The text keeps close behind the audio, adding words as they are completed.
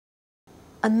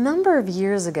A number of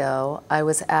years ago, I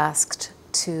was asked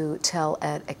to tell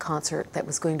at a concert that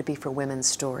was going to be for women's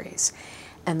stories.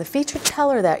 And the featured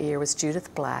teller that year was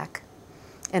Judith Black.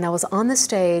 And I was on the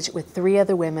stage with 3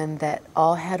 other women that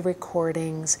all had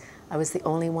recordings. I was the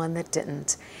only one that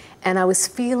didn't. And I was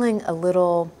feeling a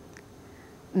little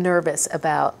nervous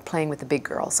about playing with the big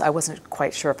girls. I wasn't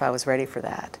quite sure if I was ready for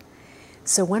that.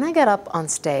 So when I got up on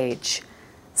stage,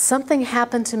 something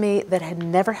happened to me that had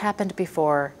never happened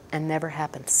before and never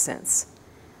happened since.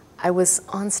 I was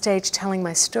on stage telling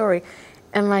my story,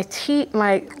 and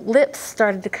my lips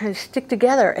started to kind of stick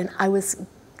together, and I was,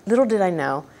 little did I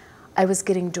know, I was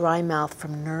getting dry mouth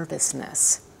from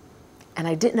nervousness. And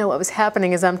I didn't know what was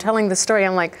happening. As I'm telling the story,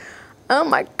 I'm like, oh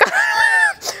my God,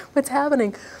 what's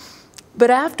happening?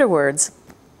 But afterwards,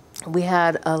 we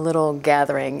had a little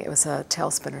gathering. It was a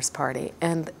tailspinners party.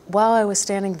 And while I was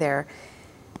standing there,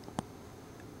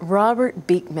 Robert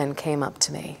Beekman came up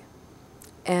to me.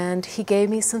 And he gave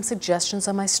me some suggestions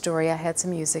on my story. I had some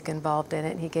music involved in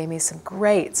it. And he gave me some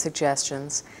great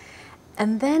suggestions.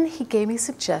 And then he gave me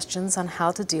suggestions on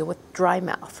how to deal with dry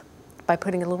mouth by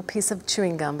putting a little piece of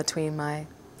chewing gum between my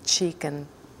cheek and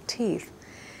teeth.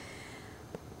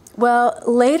 Well,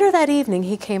 later that evening,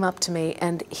 he came up to me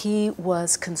and he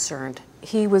was concerned.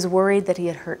 He was worried that he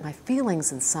had hurt my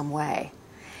feelings in some way.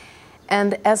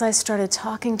 And as I started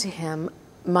talking to him,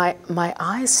 my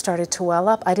eyes started to well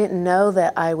up. I didn't know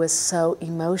that I was so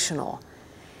emotional.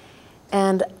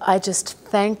 And I just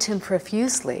thanked him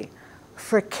profusely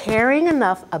for caring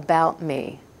enough about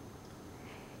me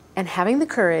and having the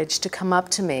courage to come up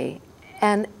to me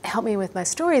and help me with my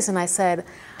stories. And I said,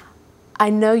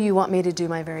 I know you want me to do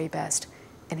my very best.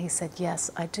 And he said, yes,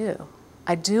 I do.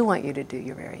 I do want you to do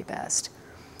your very best.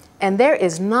 And there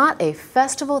is not a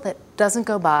festival that doesn't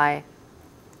go by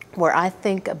where I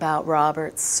think about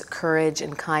Robert's courage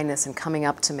and kindness in coming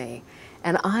up to me.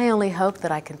 And I only hope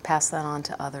that I can pass that on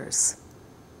to others.